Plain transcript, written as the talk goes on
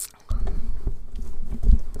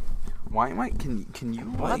Why am I? Can you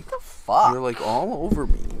What like? the fuck? You're like all over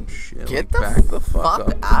me and shit. Get like, the back the fuck fuck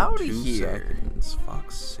up in outta 2 here. Seconds.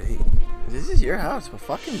 Fuck's sake. This is your house, but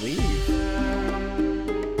fucking leave.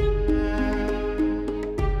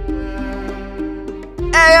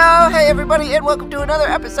 Hey everybody, and welcome to another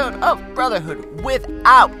episode of Brotherhood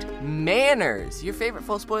Without Manners, your favorite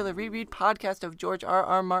full spoiler reread podcast of George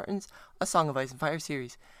R.R. Martin's A Song of Ice and Fire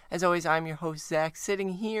series. As always, I'm your host, Zach,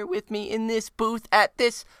 sitting here with me in this booth at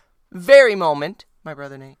this very moment, my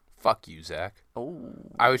brother Nate. Fuck you, Zach. Oh,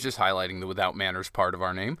 I was just highlighting the without manners part of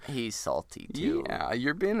our name. he's salty too. Yeah,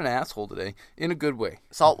 you're being an asshole today, in a good way.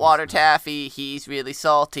 Saltwater Taffy, he's really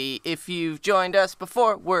salty. If you've joined us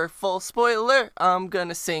before, we're full spoiler. I'm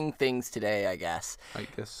gonna sing things today, I guess. I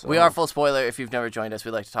guess so. We are full spoiler. If you've never joined us,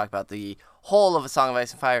 we like to talk about the whole of A Song of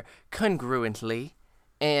Ice and Fire congruently.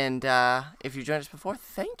 And if you've joined us before,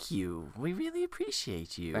 thank you. We really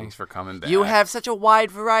appreciate you. Thanks for coming back. You have such a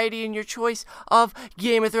wide variety in your choice of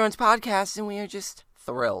Game of Thrones podcasts, and we are just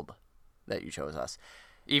thrilled that you chose us.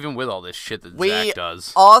 Even with all this shit that We Zach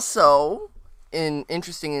does. also,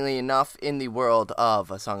 interestingly enough, in the world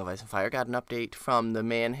of A Song of Ice and Fire, got an update from the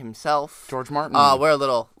man himself. George Martin. We're a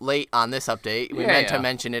little late on this update. We meant to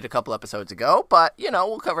mention it a couple episodes ago, but,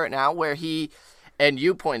 we'll cover it now, where he... And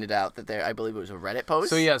you pointed out that I believe it was a Reddit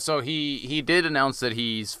post. So he did announce that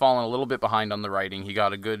he's fallen a little bit behind on the writing. He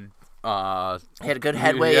got a good He had a good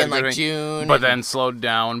headway in June. But then slowed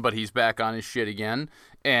down, but he's back on his shit again.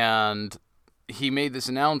 And he made this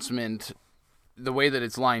announcement, the way that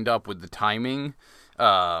it's lined up with the timing.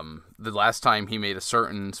 The last time he made a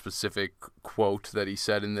certain specific quote that he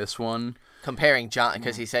said in this one. Comparing Jon,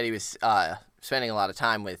 because he said he was spending a lot of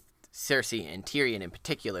time with Cersei and Tyrion in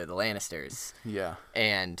particular, the Lannisters. Yeah.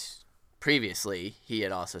 And previously, he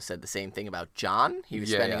had also said the same thing about Jon. He was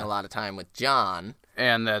spending a lot of time with Jon.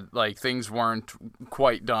 And that, things weren't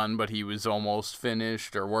quite done, but he was almost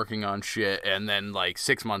finished or working on shit. And then,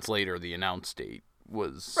 6 months later, the announced date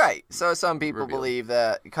was... Right. So some people believe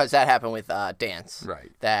that, because that happened with Dance.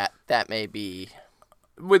 Right. That may be...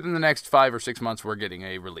 Within the next 5 or 6 months, we're getting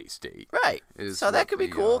a release date. Right. So that could be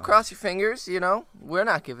cool. Cross your fingers, We're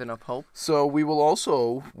not giving up hope. So we will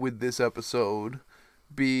also, with this episode,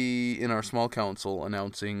 be in our small council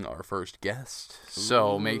announcing our first guest.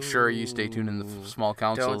 So make sure you stay tuned in the small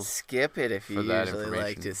council. Don't skip it if you that usually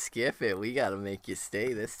like to skip it. We got to make you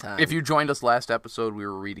stay this time. If you joined us last episode, we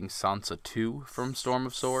were reading Sansa 2 from Storm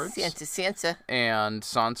of Swords. Sansa. And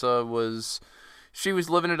Sansa was... She was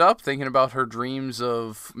living it up, thinking about her dreams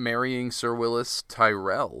of marrying Sir Willis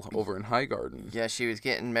Tyrell over in Highgarden. Yeah, she was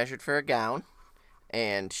getting measured for a gown,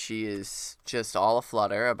 and she is just all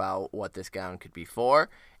aflutter about what this gown could be for,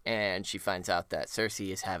 and she finds out that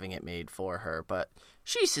Cersei is having it made for her, but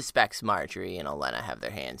she suspects Marjorie and Olenna have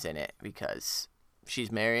their hands in it because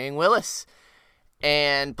she's marrying Willis,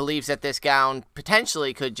 and believes that this gown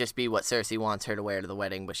potentially could just be what Cersei wants her to wear to the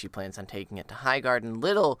wedding, but she plans on taking it to Highgarden.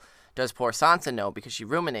 Little does poor Sansa know, because she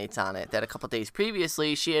ruminates on it, that a couple days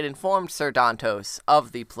previously she had informed Sir Dantos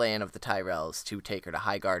of the plan of the Tyrells to take her to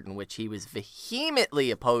Highgarden, which he was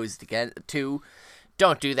vehemently opposed to.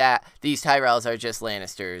 Don't do that. These Tyrells are just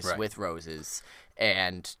Lannisters with roses,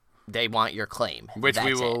 and they want your claim. Which That's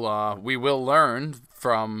we will learn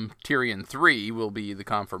from Tyrion 3 will be the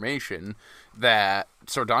confirmation that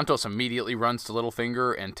Sir Dantos immediately runs to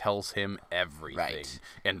Littlefinger and tells him everything. Right.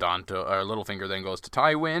 And Littlefinger then goes to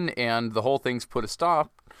Tywin, and the whole thing's put a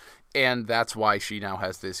stop. And that's why she now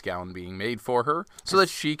has this gown being made for her, so that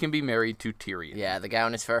she can be married to Tyrion. Yeah, the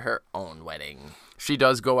gown is for her own wedding. She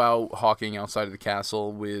does go out hawking outside of the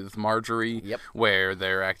castle with Marjorie, where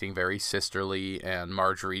they're acting very sisterly, and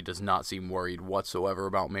Marjorie does not seem worried whatsoever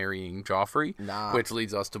about marrying Joffrey, which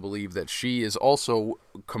leads us to believe that she is also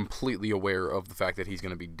completely aware of the fact that he's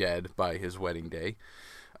going to be dead by his wedding day.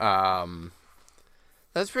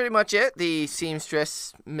 That's pretty much it. The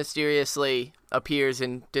seamstress mysteriously appears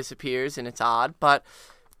and disappears, and it's odd, but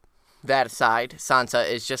that aside, Sansa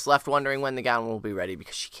is just left wondering when the gown will be ready,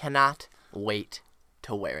 because she cannot wait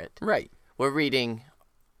to wear it. Right. We're reading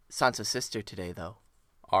Sansa's sister today, though.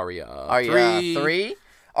 Arya 3.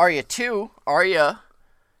 Arya 2. Arya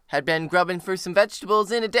had been grubbing for some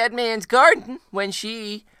vegetables in a dead man's garden when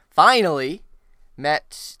she finally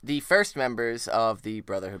met the first members of the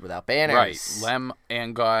Brotherhood Without Banners. Right. Lem,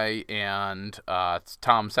 Anguy, and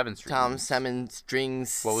Tom Seven Streams. Tom Seven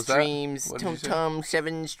Strings. What was Streams. that? What did you say? Tom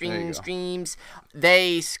Seven Strings. Streams.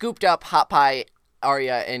 They scooped up Hot Pie,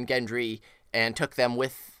 Arya, and Gendry and took them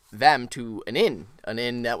with them to an inn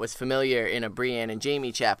that was familiar in a Brienne and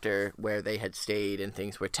Jaime chapter where they had stayed and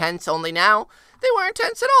things were tense, only now they weren't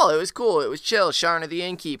tense at all. It was cool. It was chill. Sharna the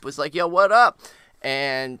innkeep was like, yo, what up?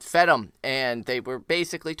 and fed them. And they were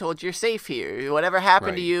basically told, you're safe here. Whatever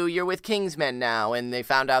happened to you, you're with Kingsmen now. And they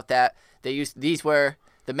found out that these were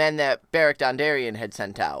the men that Beric Dondarrion had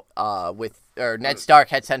sent out, Ned Stark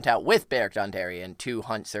had sent out with Beric Dondarrion to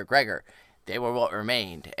hunt Sir Gregor. They were what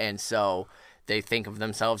remained. And so they think of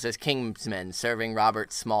themselves as Kingsmen serving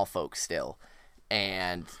Robert's small folk still.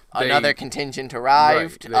 And another contingent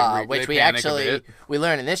arrived, which we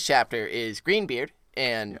learn in this chapter is Greenbeard,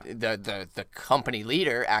 and the company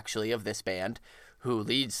leader, actually, of this band, who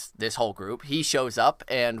leads this whole group. He shows up,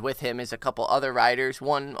 and with him is a couple other riders,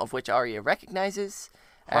 one of which Arya recognizes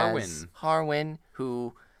as Harwin,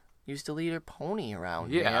 who used to lead her pony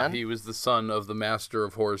around, man. He was the son of the master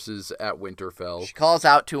of horses at Winterfell. She calls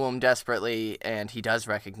out to him desperately, and he does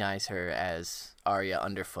recognize her as Arya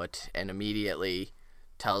Underfoot, and immediately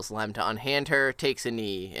tells Lem to unhand her, takes a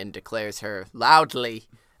knee, and declares her loudly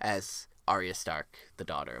as Arya Stark, the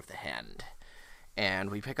daughter of the Hand. And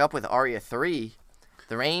we pick up with Arya 3.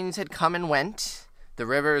 The rains had come and went, the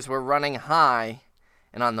rivers were running high,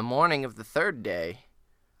 and on the morning of the third day,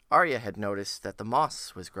 Arya had noticed that the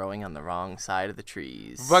moss was growing on the wrong side of the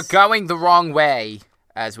trees. We're going the wrong way.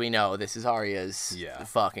 As we know, this is Arya's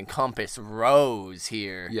fucking compass rose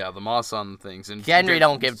here. Yeah, the moss on things. And Gendry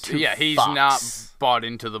don't give two fucks. He's not bought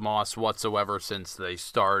into the moss whatsoever since they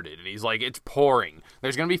started. And he's like, it's pouring.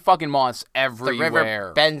 There's going to be fucking moss everywhere. The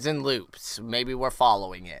river bends and loops. Maybe we're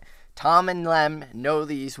following it. Tom and Lem know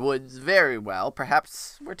these woods very well.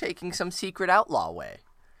 Perhaps we're taking some secret outlaw way.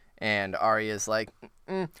 And Arya's like,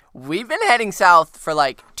 we've been heading south for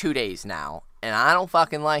like 2 days now. And I don't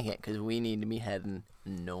fucking like it because we need to be heading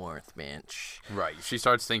north, bitch. Right. She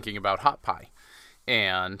starts thinking about Hot Pie.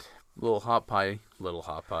 And little Hot Pie.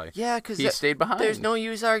 Yeah, because he stayed behind. There's no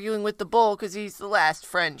use arguing with the bull because he's the last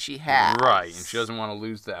friend she has. Right. And she doesn't want to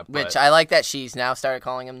lose that. Which I like that she's now started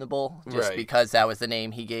calling him the bull. Just because that was the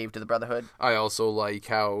name he gave to the Brotherhood. I also like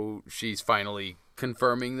how she's finally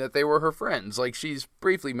confirming that they were her friends. Like, she's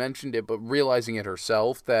briefly mentioned it, but realizing it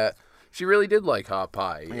herself that she really did like Hot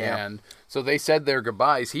Pie. Yeah. And so they said their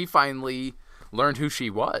goodbyes. He finally learned who she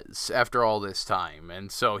was after all this time.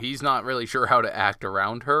 And so he's not really sure how to act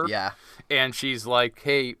around her. Yeah. And she's like,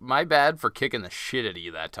 hey, my bad for kicking the shit out of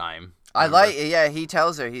you that time. He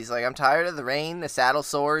tells her, he's like, I'm tired of the rain, the saddle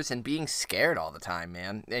sores, and being scared all the time,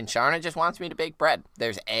 man. And Sharna just wants me to bake bread.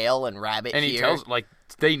 There's ale and rabbit and here. And he tells, like,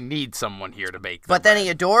 they need someone here to bake But then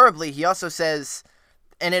he also says,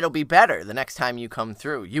 and it'll be better the next time you come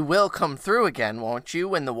through. You will come through again, won't you,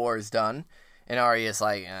 when the war is done? And Arya's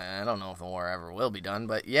like, I don't know if the war ever will be done,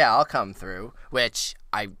 but yeah, I'll come through. Which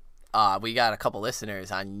we got a couple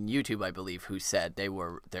listeners on YouTube, I believe, who said they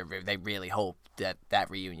really hope that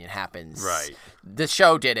reunion happens. Right. The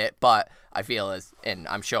show did it, but I feel and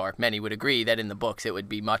I'm sure many would agree that in the books it would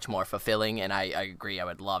be much more fulfilling, and I agree. I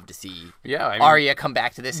would love to see Arya come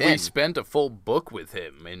back to this inn. We spent a full book with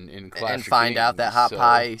him in Clash and find out that Hot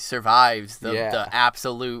Pie survives the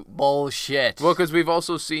absolute bullshit. Well, because we've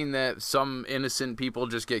also seen that some innocent people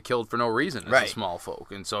just get killed for no reason as a small folk,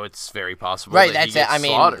 and so it's very possible that he gets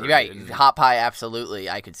slaughtered. Hot Pie, absolutely,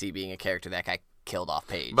 I could see being a character that got killed off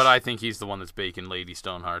page. But I think he's the one that's baking Lady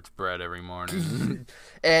Stoneheart's bread every morning.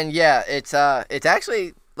 And yeah, it's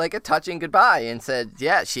actually like a touching goodbye, and said,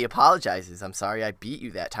 yeah, she apologizes. I'm sorry I beat you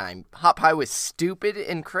that time. Hot Pie was stupid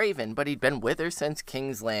and craven, but he'd been with her since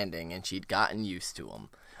King's Landing, and she'd gotten used to him.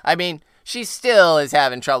 I mean, she still is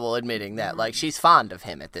having trouble admitting that. Like, she's fond of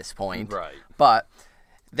him at this point. Right. But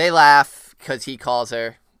they laugh because he calls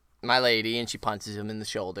her my lady, and she punches him in the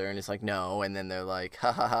shoulder, and it's like, no. And then they're like,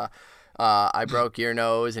 ha ha ha. I broke your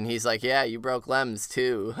nose, and he's like, yeah, you broke Lem's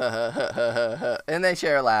too. And they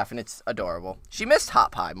share a laugh, and it's adorable. She missed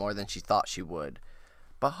Hot Pie more than she thought she would,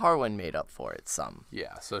 but Harwin made up for it some.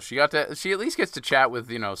 Yeah, so she at least gets to chat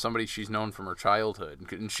with, somebody she's known from her childhood,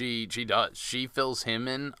 and she does. She fills him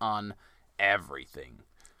in on everything.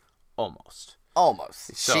 Almost.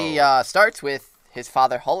 So, she starts with his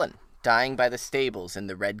father Hullen dying by the stables in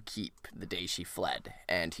the Red Keep the day she fled.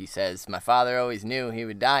 And he says, my father always knew he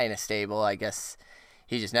would die in a stable. I guess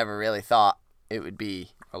he just never really thought it would be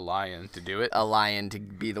a lion to do it. A lion to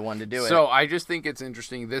be the one to do it. So I just think it's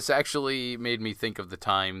interesting. This actually made me think of the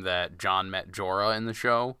time that Jon met Jorah in the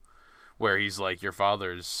show, where he's like, he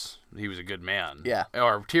was a good man. Yeah.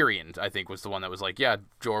 Or Tyrion, I think, was the one that was like, yeah,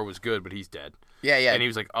 Jorah was good, but he's dead. Yeah. And he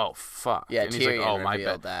was like, oh, fuck. Yeah, and he's Tyrion like, oh, my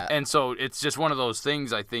bad. That. And so it's just one of those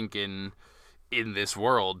things, I think, in this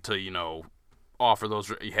world to, offer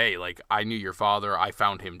those, hey, like, I knew your father, I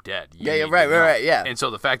found him dead. Right, yeah. And so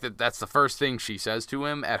the fact that that's the first thing she says to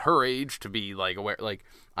him at her age, to be, like, aware, like,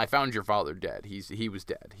 I found your father dead. He was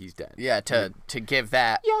dead. He's dead. Yeah, to give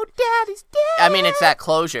that. Yo, daddy's dead. I mean, it's that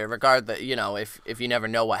closure. Regardless, if you never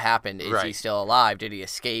know what happened, is Right. he still alive? Did he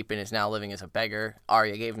escape and is now living as a beggar?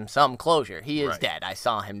 Arya gave him some closure. He is Right. dead. I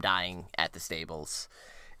saw him dying at the stables.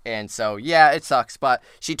 And so, yeah, it sucks. But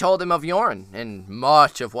she told him of Yorn and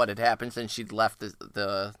much of what had happened since she'd left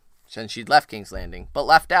since she'd left King's Landing. But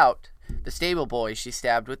left out the stable boy she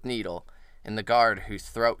stabbed with needle and the guard whose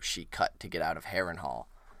throat she cut to get out of Harrenhal.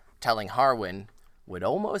 Telling Harwin would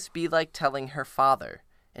almost be like telling her father,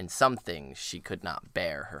 and some things she could not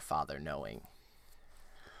bear her father knowing.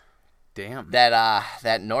 Damn.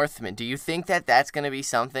 That Northman, do you think that that's going to be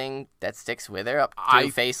something that sticks with her up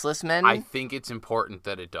through Faceless Men? I think it's important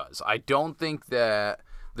that it does. I don't think that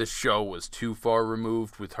the show was too far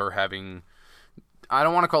removed with her having, I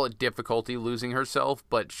don't want to call it difficulty losing herself,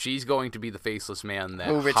 but she's going to be the Faceless Man that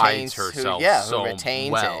hides herself so who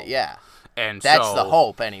retains well. it, yeah. And that's so, the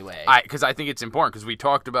hope, anyway. Because I think it's important, because we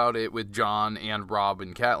talked about it with Jon and Robb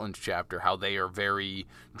in Catelyn's chapter, how they are very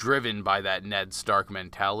driven by that Ned Stark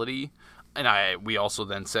mentality. And we also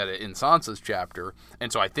then said it in Sansa's chapter.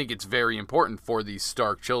 And so I think it's very important for these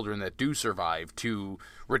Stark children that do survive to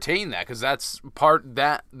retain that, because that's part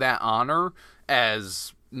that honor,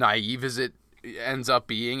 as naive as it ends up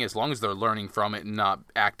being, as long as they're learning from it and not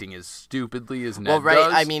acting as stupidly as Ned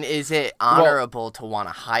does. I mean, is it honorable to want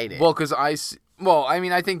to hide it? Well, because I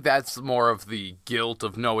think that's more of the guilt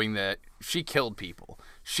of knowing that she killed people.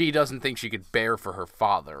 She doesn't think she could bear for her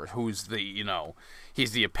father, who's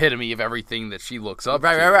he's the epitome of everything that she looks up to.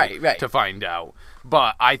 Right. To find out.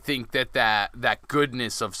 But I think that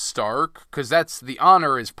goodness of Stark, because that's the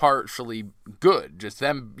honor is partially good. Just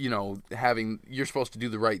them, having, you're supposed to do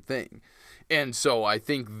the right thing. And so I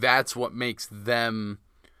think that's what makes them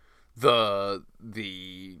the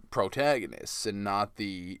protagonists and not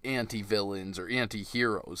the anti-villains or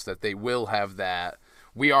anti-heroes, that they will have that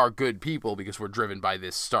we are good people because we're driven by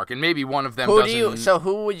this Stark. And maybe one of them So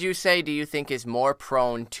who would you say do you think is more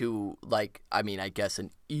prone to, I guess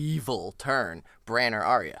an evil turn, Bran or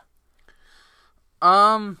Arya?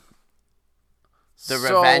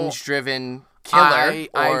 Revenge-driven killer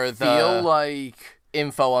I feel like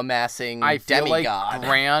info-amassing I feel demigod. like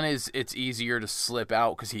Bran it's easier to slip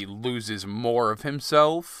out because he loses more of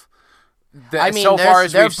himself. They're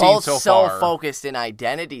both so focused in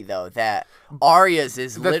identity, though, that Arya's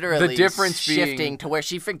is literally the difference shifting to where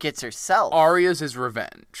she forgets herself. Arya's is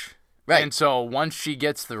revenge. Right. And so once she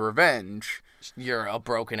gets the revenge, you're a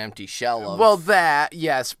broken, empty shell of... Well, that,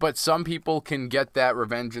 yes, but some people can get that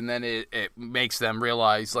revenge, and then it makes them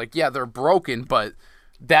realize, they're broken, but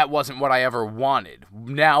that wasn't what I ever wanted.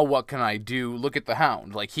 Now what can I do? Look at the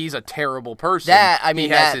Hound. He's a terrible person. He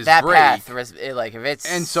has his break. Path, if it's...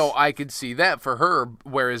 And so I could see that for her,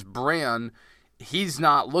 whereas Bran, he's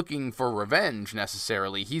not looking for revenge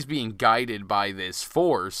necessarily. He's being guided by this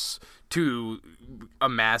force to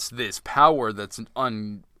amass this power that's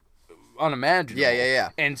unimaginable. Yeah.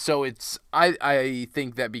 And so I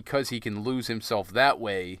think that because he can lose himself that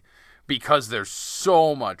way, because there's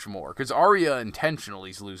so much more. Because Arya intentionally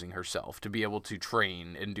is losing herself to be able to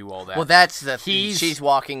train and do all that. Well, that's the thing. She's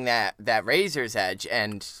walking that razor's edge,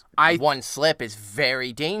 and one slip is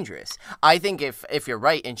very dangerous. I think if you're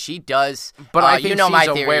right, and she does... But I think my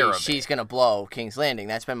she's theory, aware of she's going to blow King's Landing.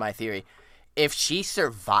 That's been my theory. If she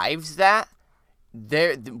survives that,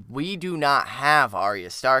 we do not have Arya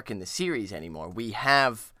Stark in the series anymore. We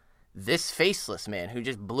have this Faceless Man who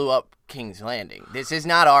just blew up King's Landing. This is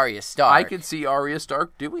not Arya Stark. I could see Arya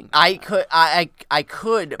Stark doing that. I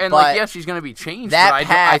could, and but she's going to be changed, but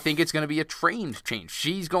I think it's going to be a trained change.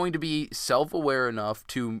 She's going to be self-aware enough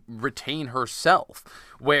to retain herself,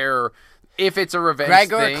 where if it's a revenge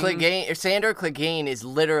Sandor Clegane is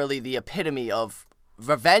literally the epitome of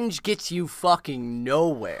revenge gets you fucking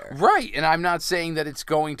nowhere. Right, and I'm not saying that it's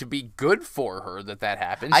going to be good for her that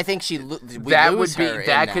happens. I think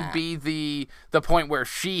that could be the point where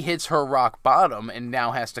she hits her rock bottom and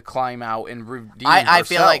now has to climb out and redeem herself. I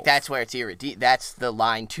feel like that's where it's that's the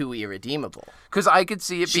line too irredeemable. Because I could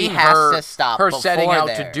see it being to stop her setting out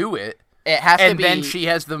there. To do it. It has to be, then she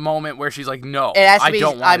has the moment where she's like, "No, I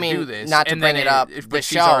don't want to do this." Not to bring it up, the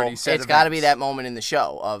show. It's got to be that events. moment in the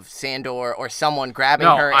show of Sandor or someone grabbing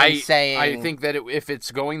her and saying. I think that if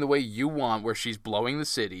it's going the way you want, where she's blowing the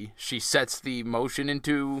city, she sets it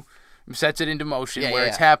into motion where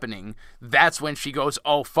it's happening. That's when she goes,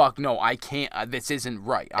 "Oh fuck, no, I can't. This isn't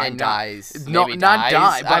right." And dies. No, not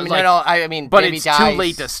die. But but it's too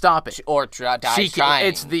late to stop it. Or dies trying.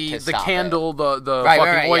 It's the stop candle, it. the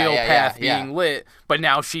fucking oil path being lit. But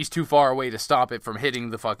now she's too far away to stop it from hitting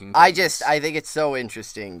the fucking. I think it's so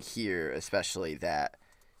interesting here, especially that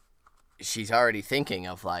she's already thinking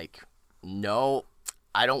of like, no,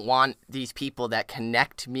 I don't want these people that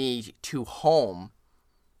connect me to home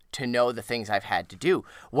to know the things I've had to do.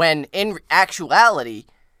 When in actuality,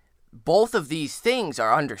 both of these things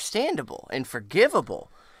are understandable and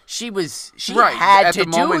forgivable. She had to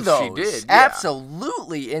do those. She did, yeah.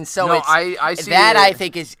 Absolutely. And so I see that I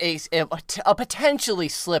think is a potentially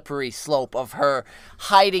slippery slope of her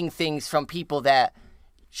hiding things from people that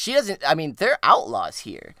she doesn't. I mean, they're outlaws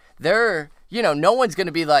here. They're, no one's going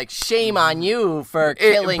to be like, shame on you for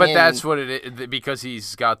killing. But that's what it is, because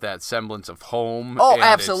he's got that semblance of home. Oh, and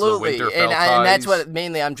absolutely. And that's what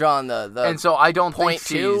mainly I'm drawing the and so I don't point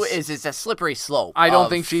think to is it's a slippery slope. I don't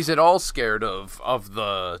think she's at all scared of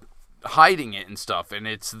the hiding it and stuff, and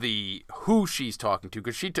it's the who she's talking to,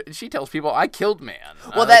 because she tells people, I killed man.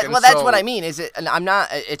 Well, that's what I mean. It's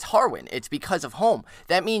Harwin. It's because of home.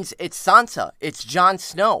 That means it's Sansa. It's Jon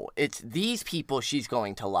Snow. It's these people she's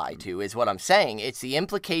going to lie to, is what I'm saying. It's the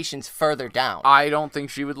implications further down. I don't think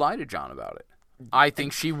she would lie to Jon about it. I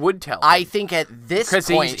think she would tell him. I think at this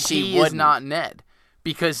point he is not Ned.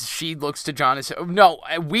 Because she looks to Jon and says, no,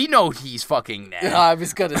 we know he's fucking Ned. I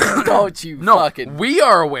was going to say, don't you fucking... we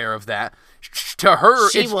are aware of that. To her,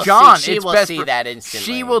 it's Jon. She will see that instantly.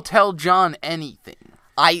 She will tell Jon anything.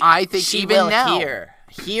 I think she even will now.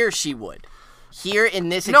 Here she would. Here in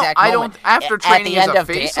this exact moment. No, I don't... After training as a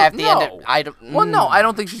face... At the end of... Well, no, I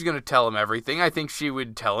don't think she's going to tell him everything. I think she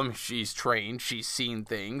would tell him she's trained, she's seen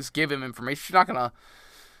things, give him information. She's not going to...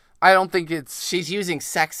 I don't think it's... She's using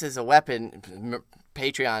sex as a weapon...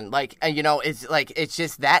 Patreon, it's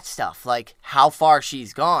just that stuff, like how far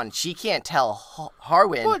she's gone. She can't tell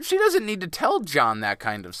Harwin. Well, she doesn't need to tell Jon that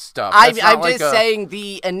kind of stuff. I'm just saying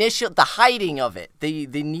the hiding of it, the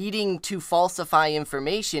needing to falsify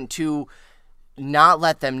information to not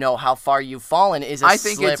let them know how far you've fallen is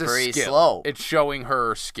slippery slope. It's showing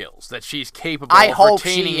her skills, that she's capable of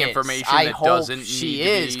retaining information that doesn't need to be... she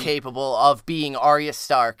is capable of being Arya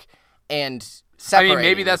Stark and separating. I mean,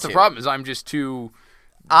 maybe that's the problem, is I'm just too...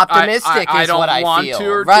 optimistic I is don't what I want feel.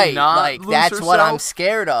 To right, not like lose that's herself, what I'm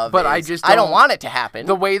scared of. But I don't want it to happen.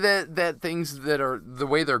 The way that things that are the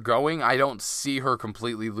way they're going, I don't see her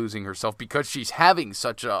completely losing herself, because she's having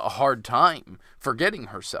such a hard time forgetting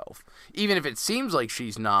herself. Even if it seems like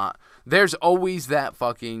she's not, there's always that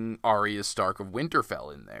fucking Arya Stark of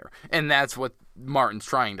Winterfell in there, and that's what Martin's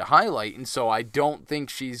trying to highlight. And so I don't think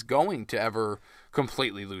she's going to ever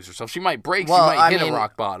completely lose herself. She might break. She might hit a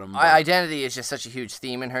rock bottom. Identity is just such a huge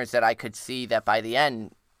theme in hers that I could see that by the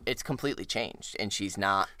end it's completely changed and she's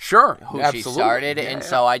not who she started.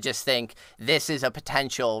 So I just think this is a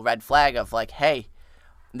potential red flag of like, hey,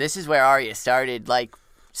 this is where Arya started, like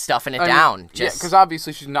stuffing it down. Because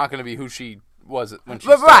obviously she's not going to be who she was when she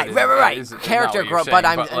started. Right. Character growth, but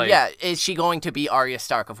is she going to be Arya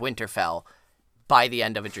Stark of Winterfell by the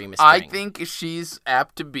end of A Dream of Spring? I think she's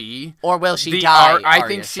apt to be. Or will she die? I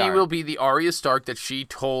think she will be the Arya Stark that she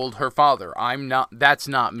told her father. I'm not. That's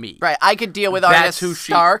not me. Right. I could deal with Arya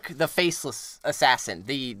Stark, the faceless assassin,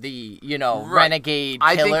 the renegade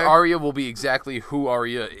killer. I think Arya will be exactly who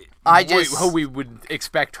Arya. Who we would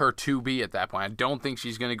expect her to be at that point. I don't think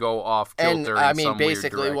she's going to go off kilter. And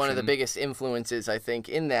basically one of the biggest influences I think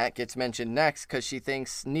in that gets mentioned next, because she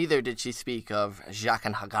thinks neither did she speak of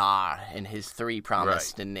Jaqen H'ghar and his 3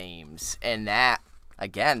 promised names, and that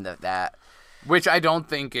again that. Which I don't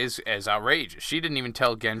think is as outrageous. She didn't even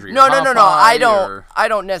tell Gendry. No. I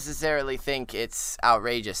don't necessarily think it's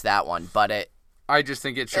outrageous, that one, but I just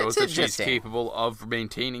think it shows that she's capable of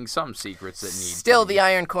maintaining some secrets that need. Still, the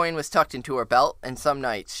iron coin was tucked into her belt, and some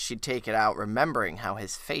nights she'd take it out, remembering how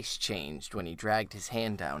his face changed when he dragged his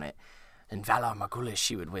hand down it. And Valar Morghulis,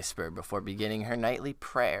 she would whisper before beginning her nightly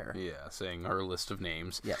prayer. Yeah, saying her list of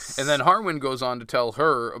names. Yes. And then Harwin goes on to tell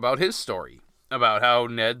her about his story, about how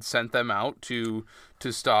Ned sent them out to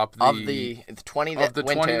stop the 20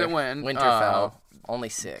 that went. Winterfell, only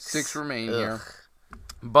 6. 6 remain here.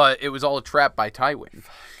 But it was all a trap by Tywin.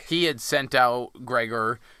 He had sent out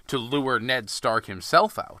Gregor to lure Ned Stark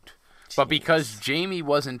himself out. Jeez. But because Jaime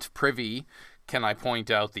wasn't privy, can I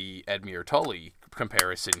point out the Edmure Tully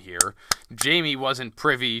comparison here? Jaime wasn't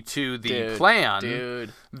privy to the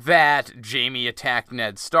plan that Jaime attacked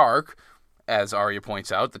Ned Stark, as Arya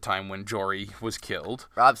points out, the time when Jory was killed.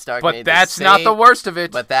 Robb Stark But that's not the worst of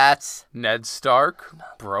it. But that's... Ned Stark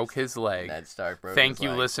broke his leg. Ned Stark broke Thank his you,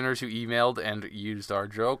 leg. listeners who emailed and used our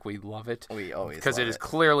joke. We love it. We always because it is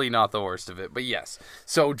clearly not the worst of it. But yes.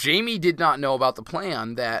 So Jaime did not know about the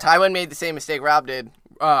plan that... Tywin made the same mistake Robb did.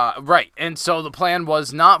 Right. And so the plan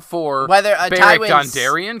was not for Beric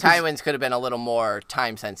Dondarrion. Tywin's could have been a little more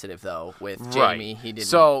time sensitive, though, with Jaime. He didn't...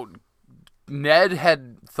 So... Ned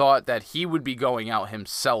had thought that he would be going out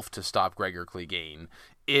himself to stop Gregor Clegane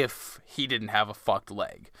if he didn't have a fucked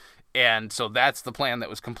leg. And so that's the plan that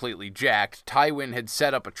was completely jacked. Tywin had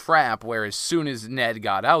set up a trap where as soon as Ned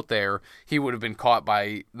got out there, he would have been caught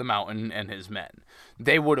by the Mountain and his men.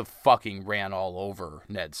 They would have fucking ran all over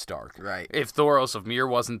Ned Stark. Right. If Thoros of Myr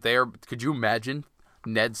wasn't there, could you imagine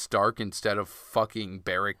Ned Stark instead of fucking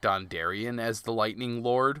Beric Dondarrion as the Lightning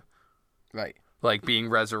Lord? Right. Like being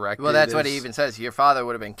resurrected. Well, that's what he even says. Your father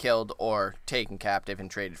would have been killed or taken captive and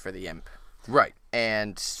traded for the imp. Right.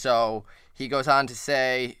 And so he goes on to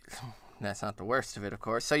say, that's not the worst of it, of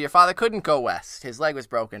course. So your father couldn't go west. His leg was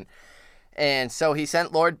broken. And so he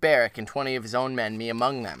sent Lord Beric and 20 of his own men, me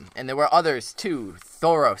among them. And there were others too,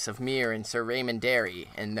 Thoros of Myr and Sir Raymond Derry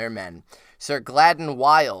and their men, Sir Gladden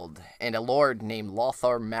Wild and a lord named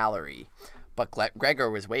Lothar Mallory. But Gregor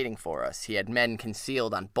was waiting for us. He had men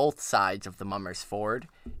concealed on both sides of the Mummers Ford,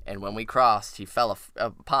 and when we crossed, he fell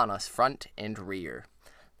upon us front and rear.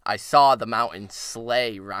 I saw the Mountain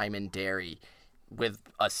slay Raymond Derry with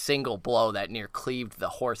a single blow that near cleaved the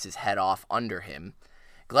horse's head off under him.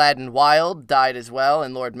 Gladden Wild died as well,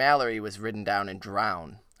 and Lord Mallory was ridden down and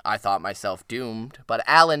drowned. I thought myself doomed, but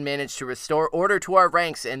Alan managed to restore order to our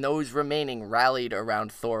ranks, and those remaining rallied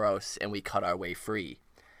around Thoros, and we cut our way free.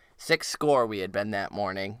 60 we had been that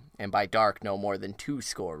morning, and by dark no more than 20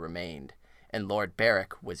 remained, and Lord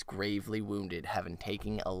Beric was gravely wounded, having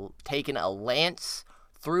taken a lance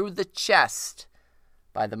through the chest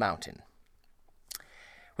by the Mountain.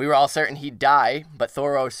 We were all certain he'd die, but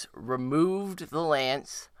Thoros removed the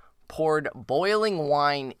lance, poured boiling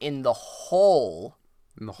wine in the hole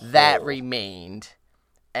that remained,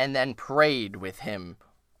 and then prayed with him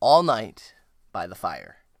all night by the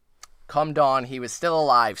fire. Come dawn, he was still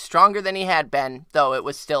alive, stronger than he had been, though it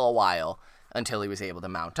was still a while until he was able to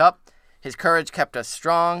mount up. His courage kept us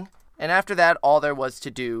strong, and after that all there was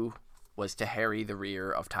to do was to harry the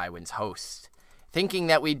rear of Tywin's host. Thinking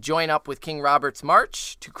that we'd join up with King Robert's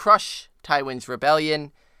march to crush Tywin's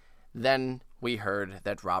rebellion, then we heard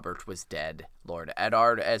that Robert was dead, Lord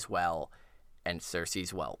Eddard as well, and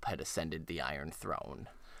Cersei's whelp had ascended the Iron Throne.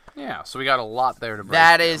 Yeah, so we got a lot there to break.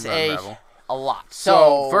 That is a lot.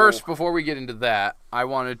 So first, before we get into that, I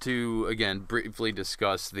wanted to, again, briefly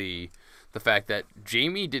discuss the fact that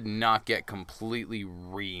Jaime did not get completely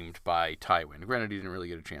reamed by Tywin. Granted, he didn't really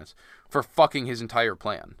get a chance for fucking his entire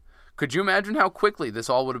plan. Could you imagine how quickly this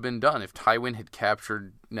all would have been done if Tywin had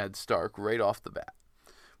captured Ned Stark right off the bat,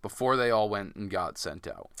 before they all went and got sent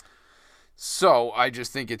out? So, I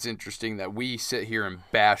just think it's interesting that we sit here and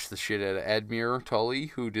bash the shit out of Edmure Tully,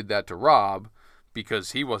 who did that to Robb,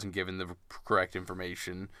 because he wasn't given the correct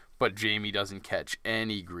information, but Jaime doesn't catch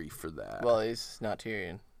any grief for that. Well, he's not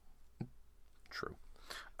Tyrion. True.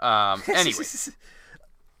 Anyway.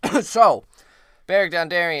 So, Beric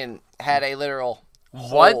Dondarrion had a literal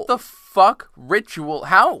What the fuck ritual?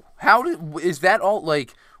 How is that all,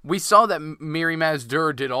 like, we saw that Mirri Maz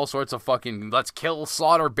Duur did all sorts of fucking, let's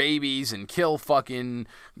slaughter babies and kill fucking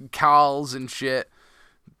cows and shit.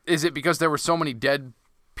 Is it because there were so many dead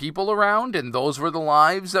people around and those were the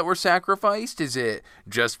lives that were sacrificed? Is it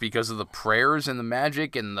just because of the prayers and the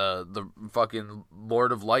magic and the fucking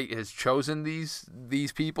Lord of Light has chosen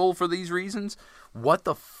these people for these reasons? What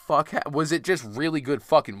the fuck? Was it just really good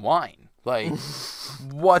fucking wine? Like,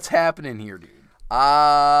 what's happening here, dude?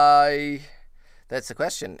 That's the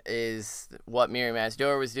question. Is what Mirri Maz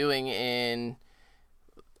Duur was doing in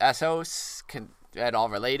Essos at all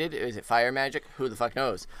related? Is it fire magic? Who the fuck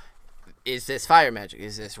knows? Is this fire magic?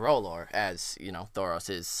 Is this R'hllor? As, you know, Thoros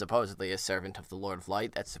is supposedly a servant of the Lord of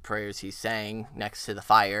Light. That's the prayers he's saying next to the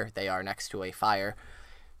fire. They are next to a fire.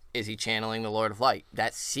 Is he channeling the Lord of Light?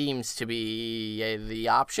 That seems to be the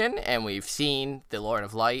option, and we've seen the Lord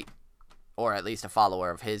of Light, or at least a follower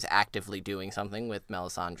of his, actively doing something with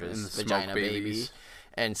Melisandre's vagina baby.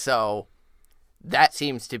 And so that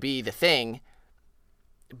seems to be the thing.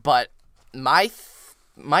 But my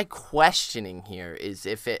questioning here is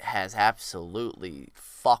if it has absolutely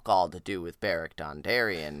fuck all to do with Beric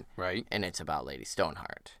Dondarrion. Right. And it's about Lady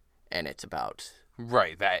Stoneheart. And it's about...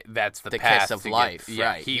 Right, that's the path kiss of life.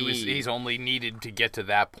 Right. He's only needed to get to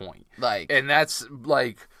that point. Like, and that's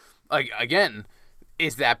like again,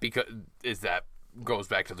 is that goes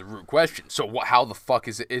back to the root question. So how the fuck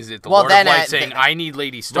is it the Lord of Light saying I need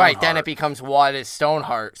Lady Stoneheart? Right, then it becomes, what is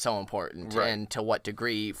Stoneheart so important, right, and to what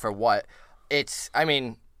degree, for what? It's, I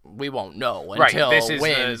mean, we won't know until this is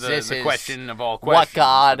wins. This is question of all questions. What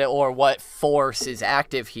god or what force is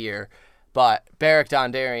active here? But Beric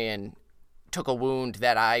Dondarrion took a wound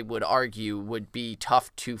that I would argue would be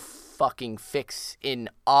tough to fucking fix in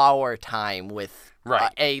our time with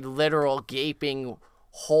a literal gaping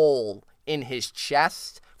hole in his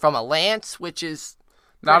chest from a lance, which is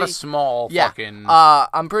not a small fucking.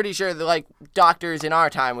 I'm pretty sure that like doctors in our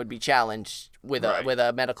time would be challenged with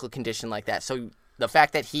a medical condition like that. So the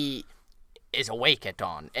fact that he is awake at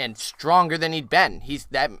dawn and stronger than he'd been. He's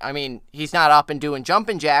not up and doing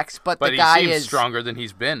jumping jacks, but the guy is stronger than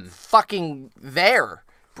he's been. Fucking there,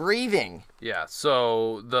 breathing. Yeah.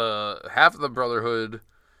 So the half of the Brotherhood.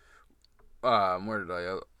 Where did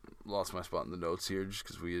I lost my spot in the notes here just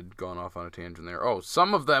because we had gone off on a tangent there. Oh,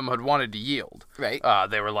 some of them had wanted to yield. Right.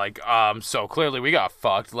 They were like, so clearly we got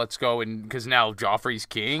fucked. Let's go because now Joffrey's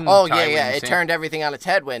king. Oh, yeah. It turned everything on its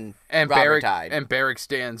head when Robert died. And Beric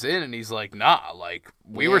stands in and he's like, nah, like,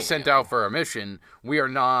 we were sent out for a mission. We are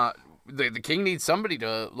not, the king needs somebody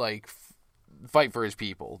to, like, fight for his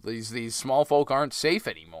people. These small folk aren't safe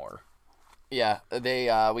anymore. Yeah,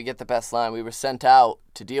 we get the best line. We were sent out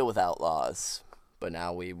to deal with outlaws, but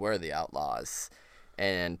now we were the outlaws,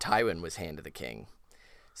 and Tywin was hand of the king.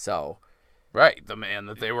 So, right, the man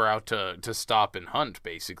that they were out to stop and hunt,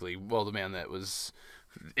 basically. Well, the man that was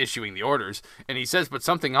issuing the orders, and he says, but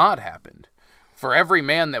something odd happened. For every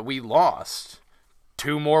man that we lost,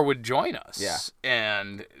 2 more would join us. Yeah.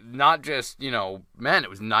 And not just, men, it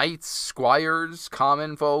was knights, squires,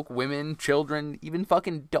 common folk, women, children, even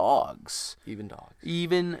fucking dogs. Even dogs.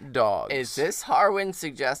 Even dogs. Is this Harwin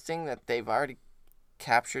suggesting that they've already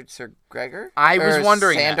captured Sir Gregor? I was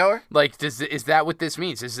wondering Sandor? That. Like, is that what this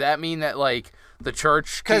means? Does that mean that, like, the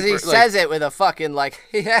church... Because he says it with a fucking, like...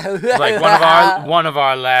 like, one of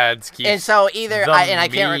our lads keeps... And so either... I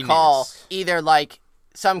can't recall, either, like,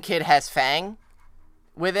 some kid has Fang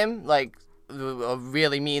with him, like a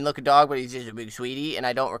really mean-looking dog, but he's just a big sweetie, and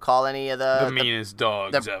I don't recall any of the meanest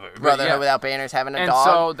dogs ever. Brotherhood Without Banners having a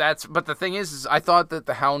dog. And so but the thing is I thought that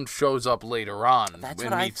the Hound shows up later on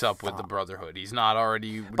and meets up with the Brotherhood. He's not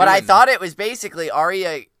already... But I thought it was basically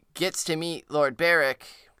Arya gets to meet Lord Beric.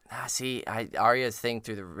 Arya's thing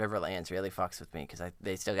through the Riverlands really fucks with me, because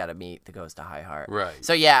they still got to meet the Ghost of High Heart. Right.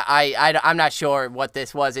 So yeah, I'm not sure what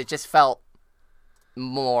this was. It just felt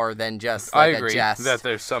more than just like I agree a jest. That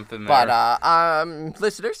there's something there. But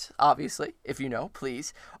listeners, obviously, if you know,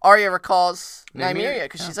 please. Arya recalls Nymeria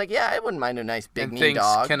because she's like, yeah, I wouldn't mind a nice big mean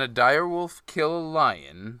dog. Can a dire wolf kill a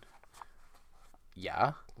lion?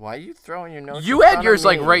 Yeah. Why are you throwing your notes? You had yours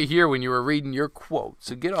like right here when you were reading your quote.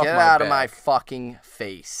 So get off my back. Get out of my fucking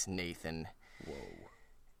face, Nathan. Whoa.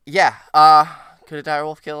 Yeah. Could a dire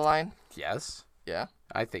wolf kill a lion? Yes. Yeah.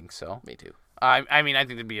 I think so. Me too. I mean, I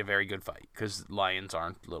think it'd be a very good fight, because lions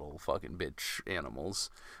aren't little fucking bitch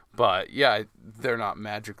animals. But, yeah, they're not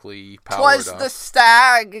magically powered up. The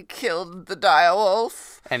stag killed the dire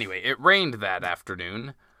wolf. Anyway, it rained that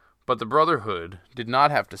afternoon, but the Brotherhood did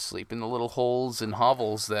not have to sleep in the little holes and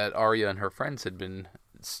hovels that Arya and her friends had been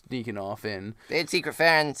sneaking off in. They had secret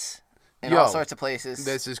friends in all sorts of places.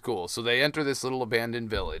 This is cool. So they enter this little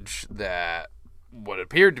abandoned village that what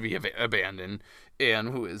appeared to be abandoned. And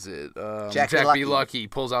who is it? Jack B. Lucky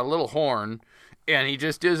pulls out a little horn, and he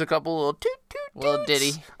just does a couple little little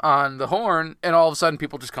ditty on the horn, and all of a sudden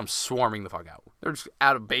people just come swarming the fuck out. They're just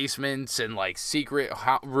out of basements and like secret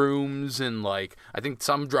rooms, and like I think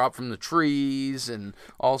some drop from the trees and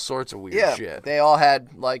all sorts of weird shit. They all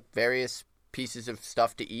had like various pieces of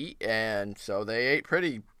stuff to eat, and so they ate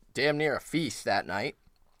pretty damn near a feast that night.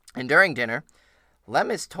 And during dinner,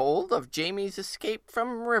 Lem is told of Jaime's escape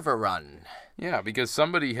from Riverrun. Yeah, because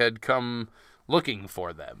somebody had come looking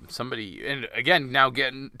for them. Somebody, and again, now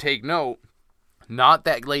take note, not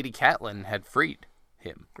that Lady Catelyn had freed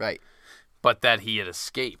him. Right. But that he had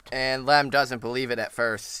escaped. And Lem doesn't believe it at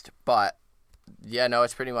first, but yeah, no,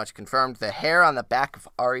 it's pretty much confirmed. The hair on the back of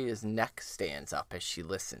Arya's neck stands up as she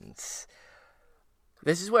listens.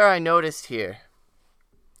 This is where I noticed here,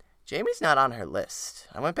 Jaime's not on her list.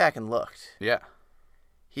 I went back and looked. Yeah.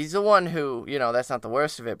 He's the one who, that's not the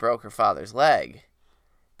worst of it, broke her father's leg.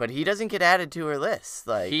 But he doesn't get added to her list.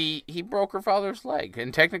 Like he broke her father's leg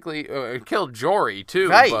and technically killed Jory too.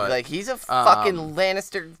 Right, but, like he's a fucking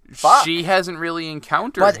Lannister fuck. She hasn't really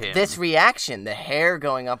encountered him. But this reaction, the hair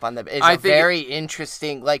going up on is very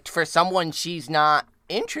interesting. Like for someone she's not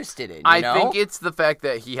interested in. I think it's the fact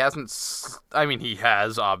that he hasn't. I mean, he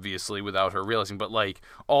has obviously without her realizing, but like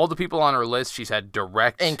all the people on her list, she's had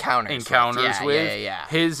direct encounters with. Yeah.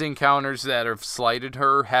 His encounters that have slighted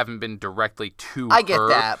her haven't been directly to her. I get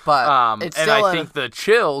that, but it's still I think the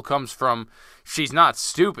chill comes from she's not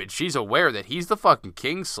stupid. She's aware that he's the fucking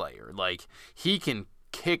Kingslayer. Like he can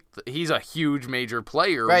kick. He's a huge major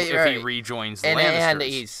player if he rejoins the Lannisters. And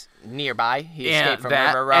he's nearby. He escaped from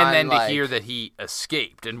River Run. And then to hear that he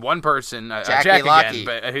escaped. And one person, Jack again,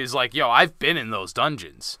 but who's like, yo, I've been in those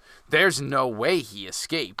dungeons. There's no way he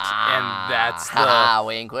escaped. And that's the...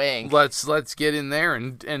 wink, wink. Let's get in there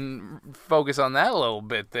and focus on that a little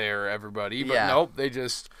bit there, everybody. But nope, they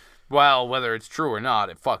just... Well, whether it's true or not,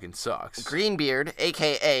 it fucking sucks. Greenbeard,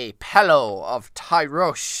 a.k.a. Pello of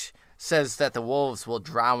Tyrosh, says that the wolves will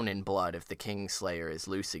drown in blood if the Kingslayer is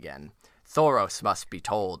loose again. Thoros must be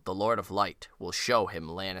told the Lord of Light will show him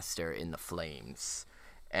Lannister in the flames.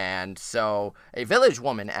 And so a village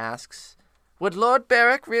woman asks, would Lord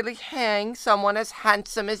Beric really hang someone as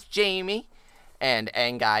handsome as Jaime? And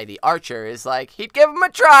Anguy the archer is like, he'd give him a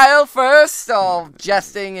trial first, all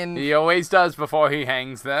jesting and... He always does before he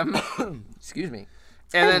hangs them. Excuse me.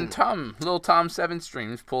 And then little Tom Seven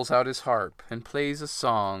Streams pulls out his harp and plays a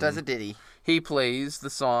song. Does a ditty. He plays the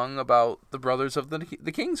song about the brothers of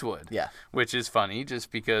the Kingswood. Yeah. Which is funny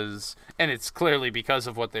just because... And it's clearly because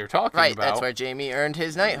of what they're talking about. Right, that's where Jaime earned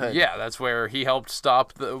his knighthood. Yeah, that's where he helped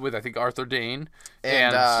stop, with I think Arthur Dayne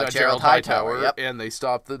and Gerald Hightower. Yep. And they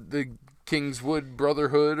stopped the Kingswood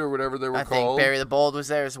Brotherhood or whatever they were called. I think Barry the Bold was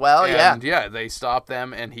there as well, and, yeah, they stop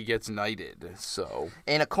them and he gets knighted, so...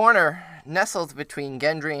 In a corner, nestled between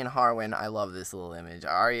Gendry and Harwin, I love this little image.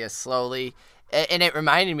 Arya slowly... And it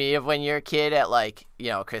reminded me of when you're a kid at, like,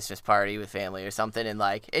 a Christmas party with family or something, and,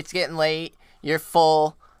 like, it's getting late, you're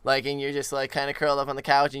full, like, and you're just, like, kind of curled up on the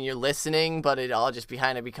couch and you're listening, but it all just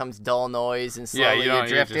behind it becomes dull noise and slowly you're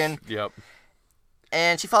drifting. Yep.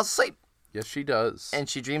 And she falls asleep. Yes, she does. And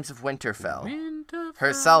she dreams of Winterfell.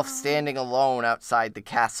 Herself standing alone outside the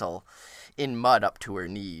castle in mud up to her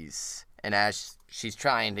knees. And as she's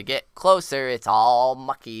trying to get closer, it's all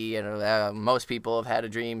mucky. And most people have had a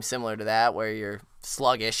dream similar to that where you're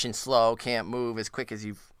sluggish and slow, can't move as quick as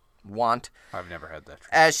you want. I've never had that dream.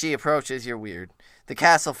 As she approaches, you're weird. The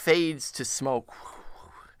castle fades to smoke,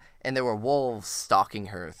 and there were wolves stalking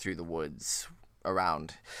her through the woods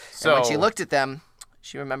around. So, and when she looked at them,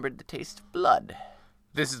 she remembered the taste of blood.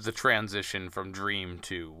 This is the transition from dream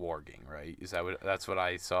to warging, right? That's what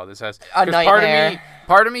I saw this as? A nightmare.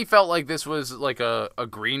 Part of me felt like this was like a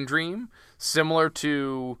green dream, similar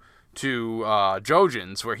to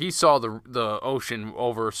Jojen's, where he saw the ocean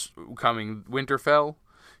overcoming Winterfell.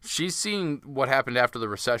 She's seeing what happened after the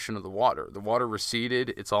recession of the water. The water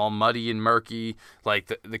receded. It's all muddy and murky.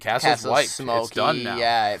 Like the castle's wiped. Smoky, it's done now.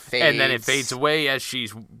 Yeah, it fades. And then it fades away as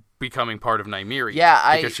she's becoming part of Nymeria.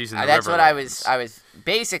 Yeah, because she's in the that's what I Riverlands. I was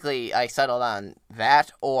basically I settled on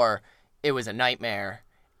that, or it was a nightmare,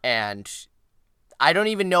 and I don't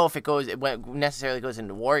even know if it necessarily goes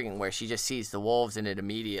into warging where she just sees the wolves and it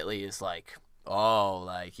immediately is like, oh,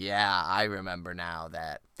 like yeah, I remember now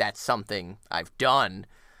that that's something I've done.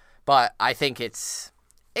 But I think it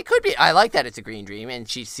could be. I like that it's a green dream, and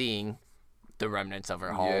she's seeing the remnants of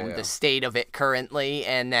her home, the state of it currently,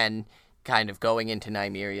 and then kind of going into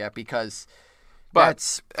Nymeria, because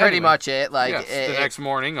that's pretty much it. Like the next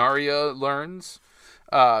morning, Arya learns,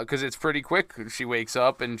 because it's pretty quick. She wakes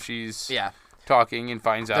up and she's talking and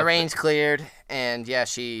finds out the rain's cleared, and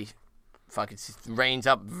she fucking rains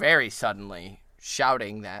up very suddenly,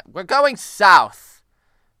 shouting that we're going south,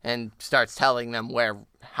 and starts telling them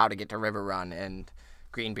how to get to River Run. And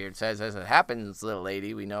Greenbeard says, as it happens, little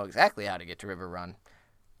lady, we know exactly how to get to River Run.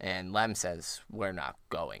 And Lem says, we're not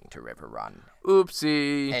going to River Run.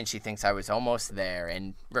 Oopsie. And she thinks I was almost there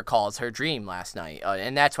and recalls her dream last night.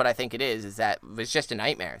 And that's what I think it is that it was just a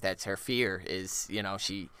nightmare. That's her fear is,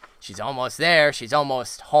 she's almost there. She's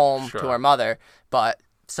almost home to her mother, but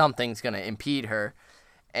something's going to impede her.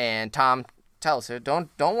 And Tom tells her, don't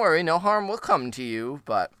worry, no harm will come to you.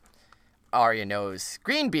 But Arya knows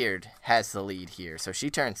Greenbeard has the lead here. So she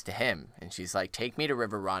turns to him and she's like, take me to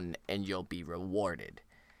River Run and you'll be rewarded.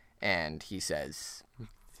 And he says,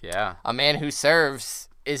 a man who serves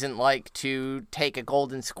isn't like to take a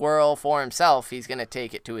golden squirrel for himself. He's going to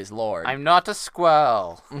take it to his lord. I'm not a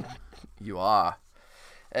squirrel. You are.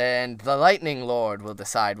 And the Lightning Lord will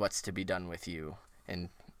decide what's to be done with you. And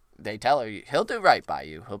they tell her he'll do right by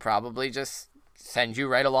you. He'll probably just send you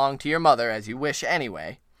right along to your mother as you wish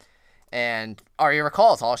anyway. And Arya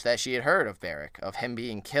recalls all that she had heard of Beric, of him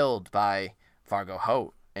being killed by Vargo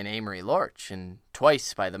Hoat and Amory Lorch, and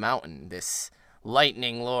twice by the Mountain, this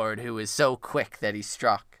lightning lord who is so quick that he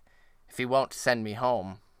struck. If he won't send me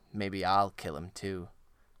home, maybe I'll kill him too.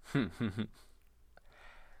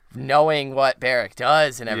 knowing what Beric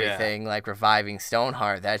does and everything, like reviving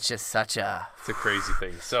Stoneheart, that's just such a... It's a crazy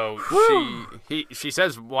thing. So she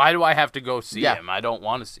says, why do I have to go see him? I don't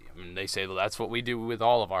want to see him. And they say, well, that's what we do with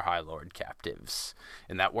all of our High Lord captives.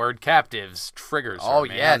 And that word captives triggers her, Oh,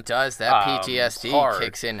 yeah, it does. That PTSD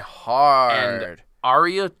kicks in hard. And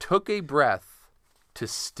Arya took a breath to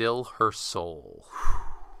still her soul.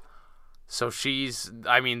 So she's,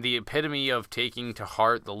 the epitome of taking to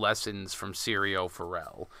heart the lessons from Syrio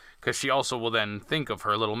Forel. Because she also will then think of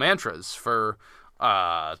her little mantras for...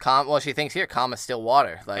 she thinks here, calm as still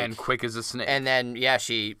water. And quick as a snake. And then,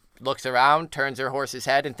 she looks around, turns her horse's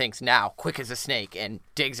head, and thinks, now, quick as a snake, and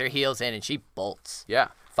digs her heels in, and she bolts. Yeah.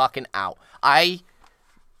 Fucking out.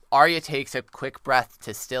 Arya takes a quick breath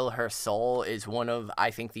to still her soul is one of, I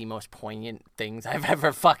think, the most poignant things I've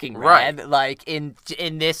ever fucking read. Right. Like, in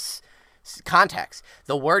this... context,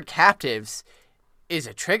 the word captives is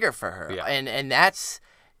a trigger for her, and that's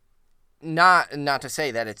not to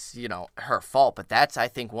say that it's her fault, but that's, I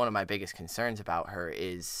think, one of my biggest concerns about her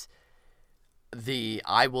is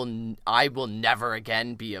I will never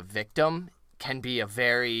again be a victim can be a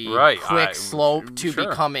very quick slope to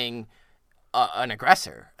becoming an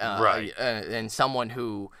aggressor, and someone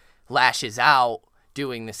who lashes out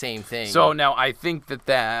doing the same thing. So now I think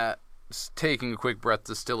that taking a quick breath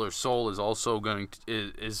to still her soul is also going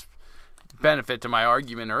to is benefit to my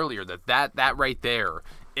argument earlier that right there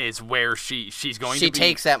is where she's going to be. She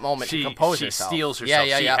takes that moment to compose herself. She steals herself.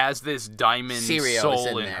 She has this diamond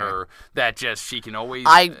soul in her that just she can always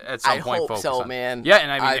at some point focus on. Man. Yeah,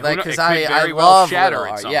 and it could very well shatter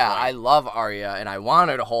at some point. I love Arya, and I want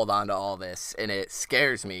her to hold on to all this, and it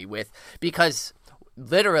scares me because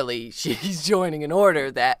literally she's joining an order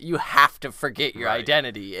that you have to forget your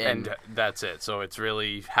identity, and that's it. So it's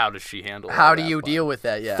really, how does she handle it? How do you deal with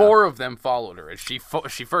that? 4 of them followed her, and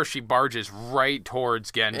she barges right towards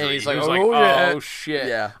Gendry. And he's like, oh shit.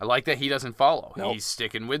 Yeah. I like that he doesn't follow. Nope. He's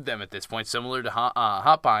sticking with them at this point, similar to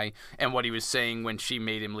Hot Pie and what he was saying when she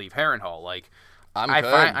made him leave Harrenhal. Like,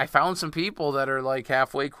 I found some people that are like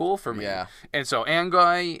halfway cool for me. Yeah. And so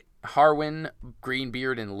Anguy, Harwin,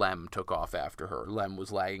 Greenbeard, and Lem took off after her. Lem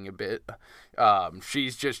was lagging a bit.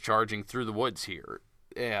 She's just charging through the woods here.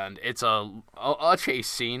 And it's a chase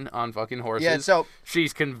scene on fucking horses. Yeah, so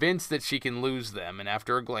she's convinced that she can lose them, and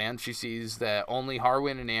after a glance, she sees that only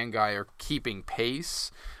Harwin and Anguy are keeping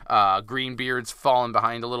pace. Greenbeard's fallen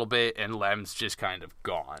behind a little bit, and Lem's just kind of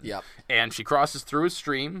gone. Yep. And she crosses through a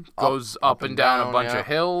stream, goes up and down a bunch of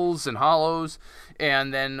hills and hollows,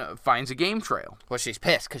 and then finds a game trail. Well, she's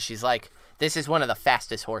pissed because she's like, this is one of the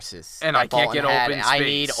fastest horses. And I can't get open space. I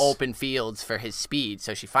need open fields for his speed.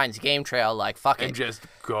 So she finds a game trail, like, fuck it. And just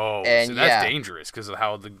goes. And that's dangerous because of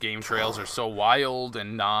how the game trails are so wild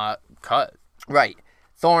and not cut. Right.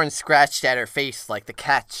 Thorns scratched at her face like the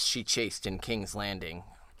cats she chased in King's Landing.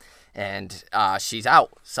 And she's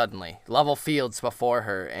out suddenly. Level fields before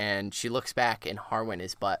her. And she looks back, and Harwin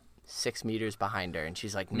is but 6 meters behind her, and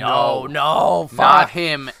she's like, no, fuck. Not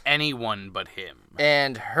him, anyone but him.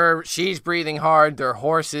 And she's breathing hard. Their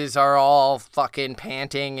horses are all fucking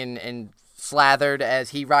panting and slathered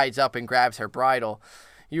as he rides up and grabs her bridle.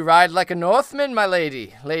 You ride like a Northman, my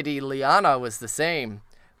lady. Lady Lyanna was the same,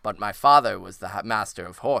 but my father was the master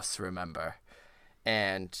of horse, remember?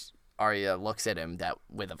 And Arya looks at him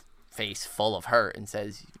with a face full of hurt and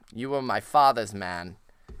says, you were my father's man.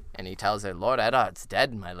 And he tells her, Lord Eddard's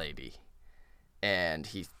dead, my lady. And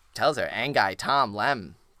he tells her, Anguy, Tom,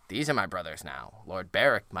 Lem, these are my brothers now. Lord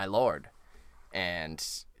Beric, my lord. And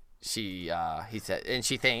he's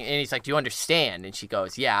like, do you understand? And she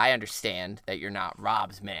goes, yeah, I understand that you're not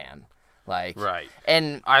Rob's man. Like, right.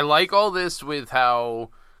 And I like all this with how,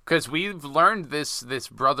 because we've learned this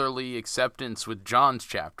brotherly acceptance with Jon's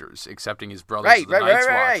chapters, accepting his brothers of the Night's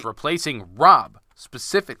Watch, replacing Rob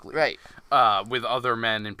specifically. Right. With other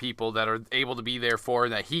men and people that are able to be there for,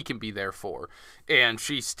 and that he can be there for. And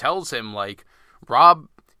she tells him, like, Rob,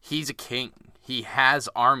 he's a king. He has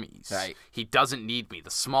armies. Right. He doesn't need me.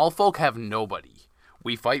 The small folk have nobody.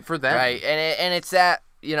 We fight for them. Right. And it's that,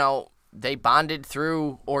 they bonded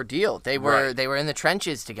through ordeal. They were in the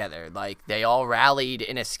trenches together. Like, they all rallied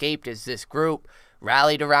and escaped as this group,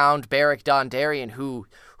 rallied around Beric Dondarrion,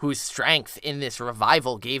 whose strength in this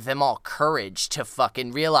revival gave them all courage to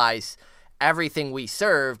fucking realize everything we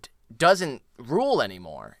served doesn't rule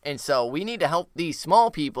anymore. And so we need to help these small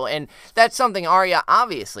people. And that's something Arya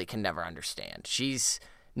obviously can never understand. She's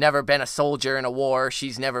never been a soldier in a war.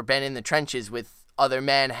 She's never been in the trenches with other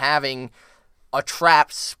men having a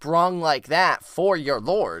trap sprung like that for your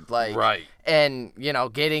lord, like, right? And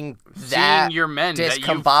getting that seeing your men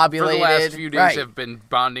discombobulated that you for the last few days right. have been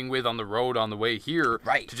bonding with on the road on the way here,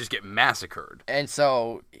 right. to just get massacred. And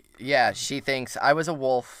so, yeah, she thinks I was a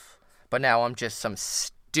wolf, but now I'm just some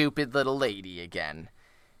stupid little lady again.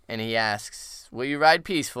 And he asks, "Will you ride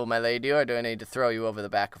peaceful, my lady, or do I need to throw you over the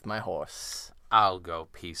back of my horse?" I'll go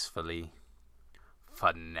peacefully.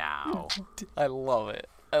 For now. I love it.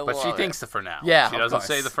 But she thinks the for now. Yeah, she doesn't course.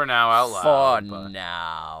 say the for now out loud. For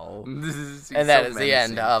now. And that is the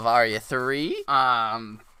end of Arya 3.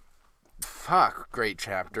 Fuck, great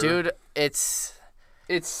chapter. Dude, it's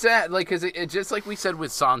sad, like, cause it just like we said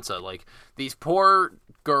with Sansa, like, these poor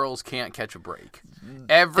girls can't catch a break.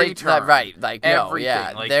 Every turn. Right, like, everything. No,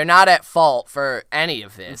 yeah. Like, they're not at fault for any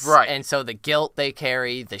of this. Right. And so the guilt they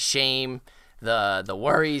carry, the shame, the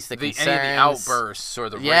worries, the concerns. Any of the outbursts or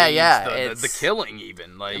the rage, the killing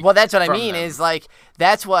even. Like, well, that's what I mean, them. is, like,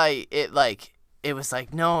 that's why it was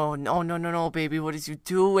like, no, baby, what is you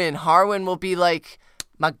doing? Harwin will be like,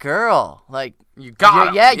 my girl, like, you got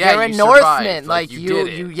him. Yeah, you're a Northman. Survived. Like, you did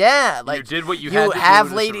it. Like, you did what you had to do. You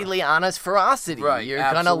have Lady Lyanna's ferocity. Right, you're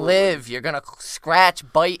absolutely. gonna live. You're gonna scratch,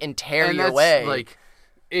 bite, and tear your way. Like,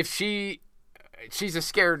 if she's a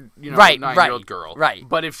scared, 9-year-old girl. Right.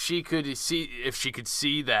 But if she could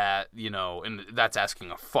see that, and that's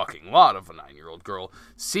asking a fucking lot of a 9-year-old girl,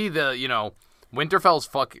 see the, Winterfell's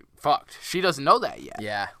fucked. She doesn't know that yet.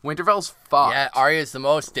 Yeah. Winterfell's fucked. Yeah, Arya's the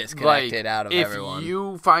most disconnected out of everyone. If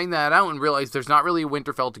you find that out and realize there's not really a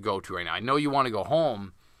Winterfell to go to right now, I know you want to go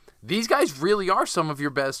home, these guys really are some of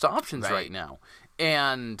your best options right now.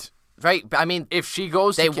 And... Right, I mean, if she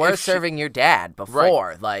goes, they were serving your dad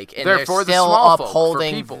before, right. And they're still the small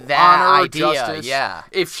upholding folk, that honor, idea. Justice. Yeah.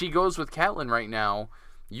 If she goes with Catelyn right now,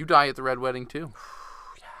 you die at the Red Wedding too.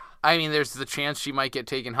 I mean, there's the chance she might get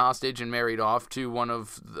taken hostage and married off to one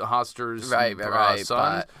of the Hoster's sons.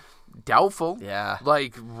 But doubtful. Yeah.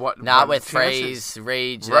 Like, what? Not what with Frey's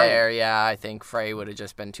rage right. there. Yeah, I think Frey would have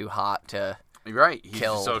just been too hot to... Right.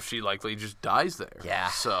 Kill. So she likely just dies there. Yeah.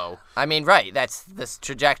 So. I mean, right. That's this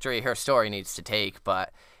trajectory her story needs to take,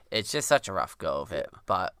 but it's just such a rough go of it.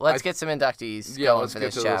 But let's get some inductees going for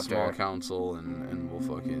this chapter. Let's get to the small council and we'll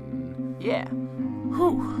fucking... Yeah.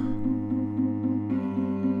 Whew.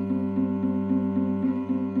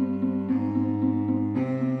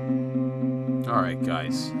 Alright,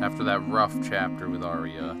 guys. After that rough chapter with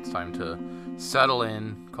Arya, it's time to settle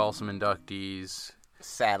in, call some inductees...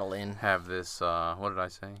 Saddle in. Have this, what did I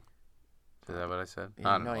say? Is that what I said?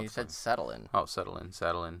 No, you said settle in. Oh, saddle in.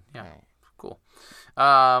 Yeah, right. Cool.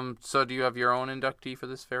 So do you have your own inductee for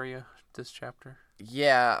this chapter?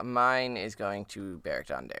 Yeah, mine is going to Beric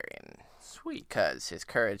Dondarrion. Sweet. Because his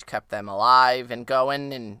courage kept them alive and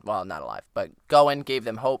going, and, well, not alive, but going, gave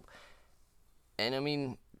them hope. And, I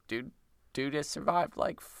mean, dude has survived,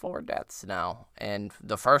 4 deaths now. And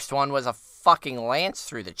the first one was a fucking lance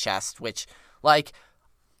through the chest, which,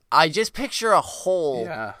 I just picture a hole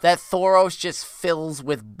that Thoros just fills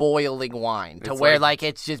with boiling wine to where,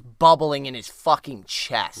 it's just bubbling in his fucking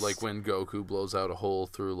chest. Like when Goku blows out a hole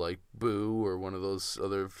through, Boo or one of those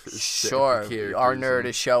other Sure, our nerd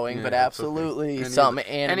is showing, but absolutely some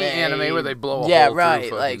anime. Any anime where they blow a hole through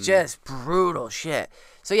fucking... just brutal shit.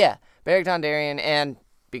 So, yeah, Beric Dondarrion, and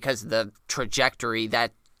because the trajectory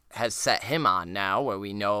that has set him on now, where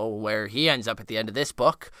we know where he ends up at the end of this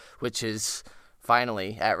book, which is...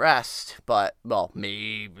 finally at rest, but, well,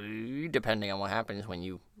 maybe, depending on what happens when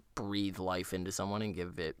you breathe life into someone and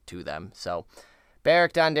give it to them. So,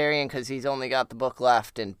 Beric Dondarrion, because he's only got the book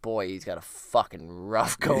left, and boy, he's got a fucking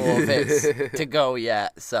rough go of it to go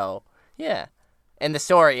yet. So, yeah. And the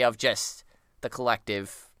story of just the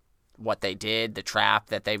collective, what they did, the trap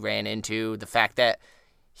that they ran into, the fact that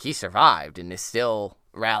he survived and is still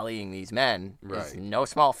rallying these men is no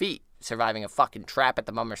small feat. Surviving a fucking trap at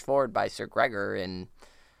the Mummer's Ford by Sir Gregor, and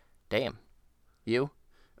damn. You?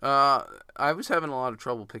 I was having a lot of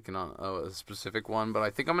trouble picking on a specific one, but I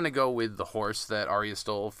think I'm going to go with the horse that Arya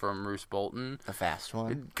stole from Roose Bolton. The fast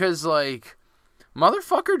one? Because,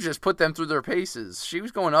 motherfucker just put them through their paces. She was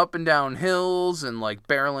going up and down hills and,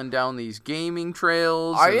 barreling down these gaming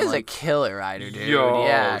trails. Arya's a killer rider, dude. Yo,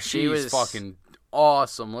 yeah, she was fucking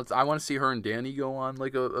awesome. I want to see her and Dany go on, a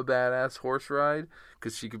badass horse ride.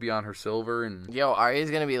 Because she could be on her silver and... Yo, Arya's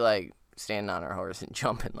going to be, standing on her horse and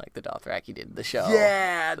jumping like the Dothraki did in the show.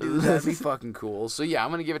 Yeah, dude, that'd be fucking cool. So, yeah, I'm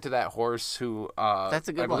going to give it to that horse who, that's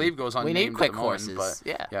a good one. I believe goes on. We need quick horses. But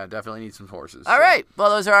yeah, definitely need some horses. All right. Well,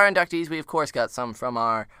 those are our inductees. We, of course, got some from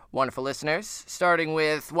our wonderful listeners, starting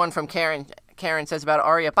with one from Karen. Karen says about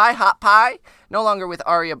Arya, "Bye, hot pie. No longer with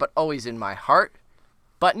Arya, but always in my heart."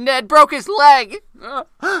 But Ned broke his leg!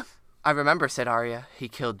 I remember, said Arya. He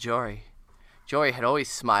killed Jory. Jory had always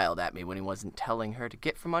smiled at me when he wasn't telling her to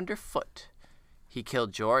get from underfoot. He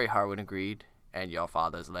killed Jory, Harwin agreed. And your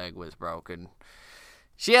father's leg was broken.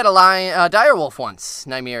 She had a direwolf once,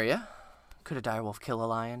 Nymeria. Could a direwolf kill a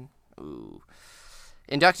lion? Ooh.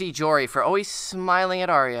 Inductee Jory for always smiling at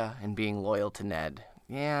Arya and being loyal to Ned.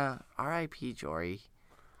 Yeah, R.I.P. Jory.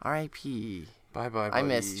 R.I.P. Bye-bye, buddy. I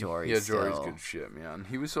miss Jory. Yeah, still. Jory's good shit, man.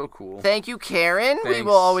 He was so cool. Thank you, Karen. Thanks. We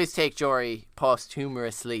will always take Jory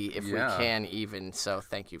posthumously if we can even. So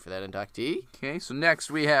thank you for that, inductee. Okay, so next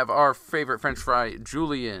we have our favorite French fry,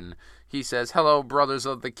 Julian. He says, hello, brothers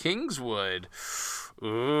of the Kingswood.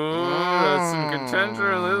 Ooh, that's some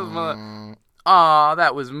contention. Aw,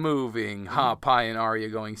 that was moving. Hot Pie and Arya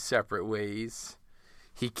going separate ways.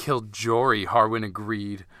 He killed Jory, Harwin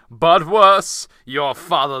agreed. But worse, your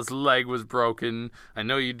father's leg was broken. I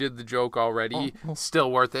know you did the joke already.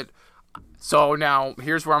 Still worth it. So now,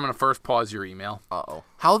 here's where I'm going to first pause your email. Uh-oh.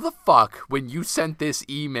 How the fuck, when you sent this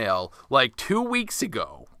email like 2 weeks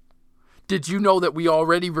ago, did you know that we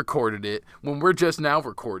already recorded it when we're just now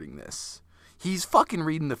recording this? He's fucking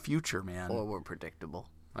reading the future, man. Or we're predictable.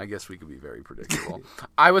 I guess we could be very predictable.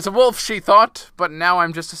 I was a wolf, she thought, but now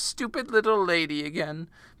I'm just a stupid little lady again.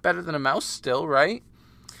 Better than a mouse still, right?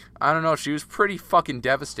 I don't know. She was pretty fucking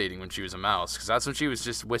devastating when she was a mouse, because that's when she was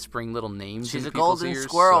just whispering little names. She's in a people's golden ears,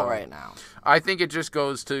 squirrel so right now. I think it just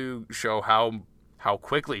goes to show how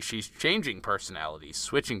quickly she's changing personalities,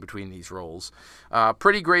 switching between these roles.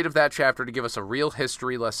 Pretty great of that chapter to give us a real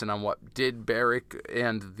history lesson on what did Beric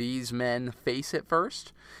and these men face at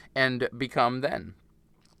first and become then.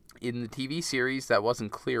 In the TV series, that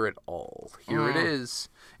wasn't clear at all. Here it is,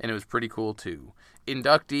 and it was pretty cool too.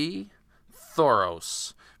 Inductee,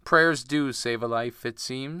 Thoros. Prayers do save a life, it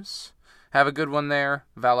seems. Have a good one there,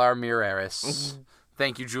 Valar Miraris.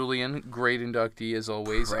 Thank you, Julian. Great inductee, as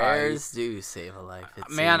always. Prayers do save a life,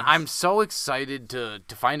 it Man, seems. I'm so excited to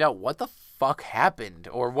find out what the fuck happened,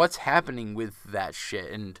 or what's happening with that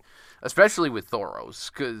shit, and especially with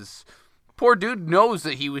Thoros, because poor dude knows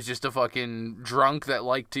that he was just a fucking drunk that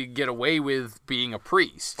liked to get away with being a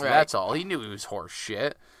priest. Right. That's all. He knew he was horse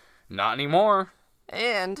shit. Not anymore.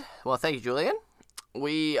 And, well, thank you, Julian.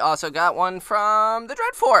 We also got one from the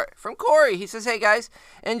Dreadfort, from Corey. He says, hey, guys,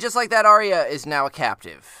 and just like that, Arya is now a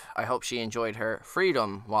captive. I hope she enjoyed her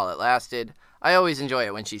freedom while it lasted. I always enjoy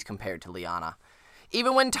it when she's compared to Lyanna.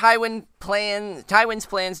 Even when Tywin's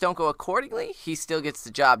plans don't go accordingly, he still gets the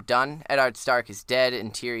job done. Eddard Stark is dead,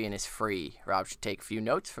 and Tyrion is free. Rob should take a few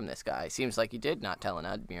notes from this guy. Seems like he did, not telling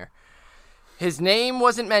Edmure. His name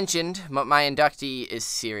wasn't mentioned, but my inductee is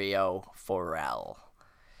Syrio Forel.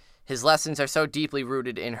 His lessons are so deeply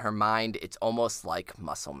rooted in her mind, it's almost like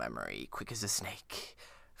muscle memory, quick as a snake.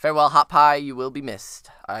 Farewell, Hot Pie, you will be missed.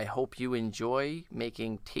 I hope you enjoy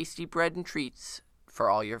making tasty bread and treats for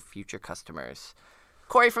all your future customers.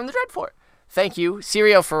 Corey from the Dreadfort. Thank you.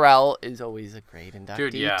 Syrio Forel is always a great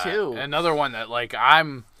inductee, too. Another one that, like,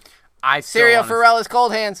 Syrio Forel is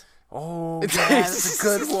Cold Hands. Oh, yeah, that's a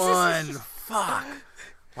good one. Fuck.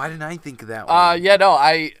 Why didn't I think of that one?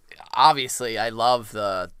 I love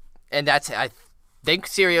the... And I think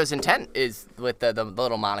Syrio's intent is with the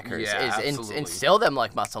little monikers is instill them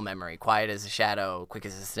like muscle memory, quiet as a shadow, quick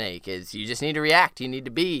as a snake. Is you just need to react, you need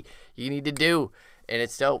to be, you need to do, and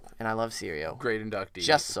it's dope. And I love Syrio. Great inductee.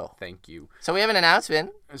 Just so. Thank you. So we have an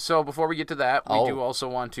announcement. So before we get to that, we do also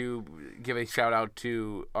want to give a shout out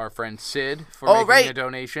to our friend Sid for making a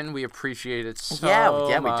donation. We appreciate it so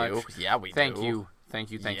much. We do. Yeah, we Thank do.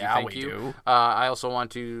 Thank you. Do. I also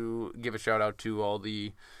want to give a shout out to all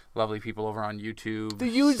the lovely people over on YouTube,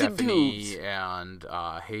 Stephanie and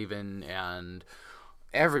Haven and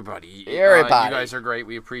everybody. You guys are great.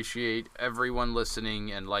 We appreciate everyone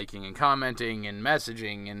listening and liking and commenting and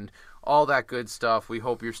messaging and all that good stuff. We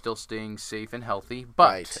hope you're still staying safe and healthy.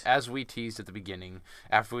 But as we teased at the beginning,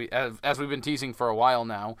 as we've been teasing for a while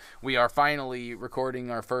now, we are finally recording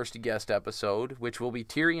our first guest episode, which will be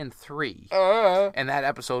Tyrion 3. And that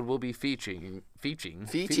episode will be featuring. I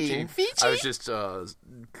was just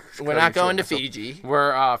we're not going to Fiji.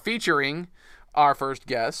 We're featuring our first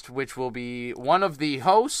guest, which will be one of the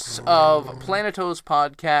hosts of Planetos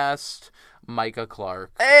podcast, Micah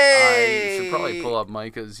Clark. Hey! I should probably pull up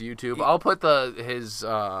Micah's YouTube. I'll put his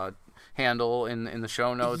handle in the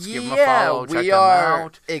show notes. Give him a follow. Check them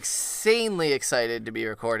out. Insanely excited to be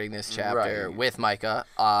recording this chapter with Micah.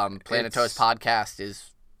 Planetos podcast is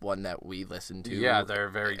one that we listen to. Yeah, they're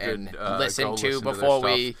very good. Listen to before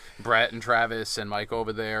we. Brett and Travis and Mike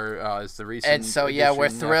over there is the recent. And so yeah, we're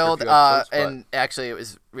thrilled. And actually, it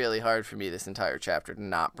was really hard for me this entire chapter to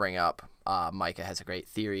not bring up. Micah has a great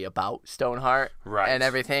theory about Stoneheart and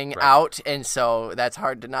everything out, and so that's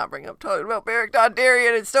hard to not bring up talking about Beric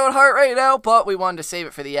Dondarrion and Stoneheart right now. But we wanted to save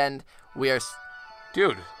it for the end. We are.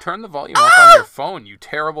 Dude, turn the volume up on your phone, you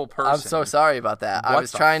terrible person. I'm so sorry about that. I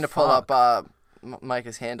was trying to pull up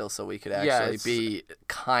Micah's handle so we could actually be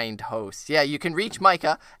kind hosts. Yeah, you can reach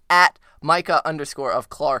Micah at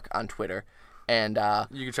Micah_of_Clark on Twitter. And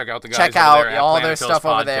you can check out the guys check out all their stuff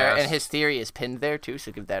over there. And his theory is pinned there, too,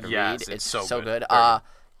 so give that a read. It's so good.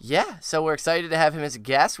 Yeah, so we're excited to have him as a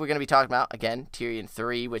guest. We're going to be talking about, again, Tyrion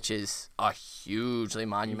 3, which is a hugely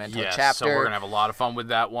monumental chapter. So we're going to have a lot of fun with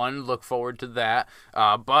that one. Look forward to that.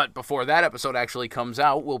 But before that episode actually comes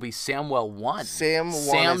out, will be Samwell 1.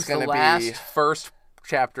 Sam's the last first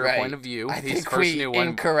chapter point of view. I think we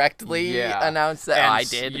incorrectly announced that. And I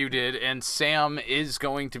did. You did. And Sam is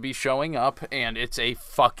going to be showing up, and it's a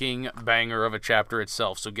fucking banger of a chapter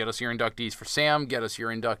itself. So get us your inductees for Sam. Get us your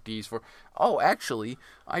inductees for... Oh, actually,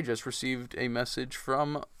 I just received a message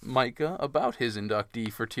from Micah about his inductee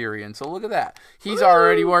for Tyrion. So look at that. He's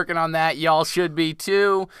already working on that. Y'all should be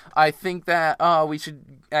too. I think that we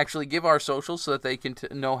should actually give our socials so that they can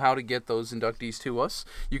know how to get those inductees to us.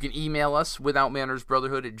 You can email us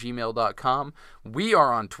withoutmannersbrotherhood@gmail.com. We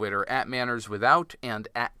are on Twitter @mannerswithout and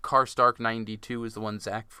 @carstark92 is the one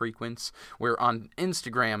Zach frequents. We're on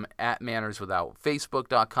Instagram @mannerswithout.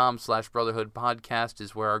 Facebook.com/brotherhoodpodcast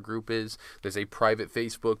is where our group is. There's a private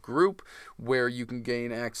Facebook group where you can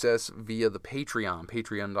gain access via the Patreon,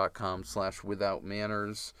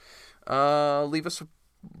 patreon.com/withoutmanners. Leave us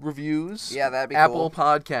reviews. Yeah, that'd be Apple cool.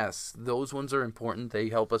 Podcasts. Those ones are important. They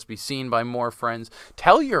help us be seen by more friends.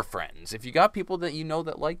 Tell your friends. If you got people that you know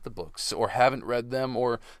that like the books or haven't read them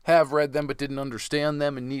or have read them but didn't understand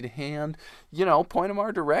them and need a hand, point them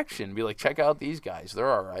our direction. Be like, check out these guys.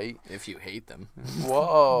 They're all right. If you hate them.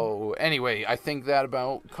 Whoa. Anyway, I think that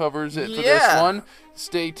about covers it for this one.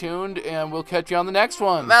 Stay tuned, and we'll catch you on the next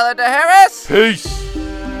one. Mela de Harris. Peace.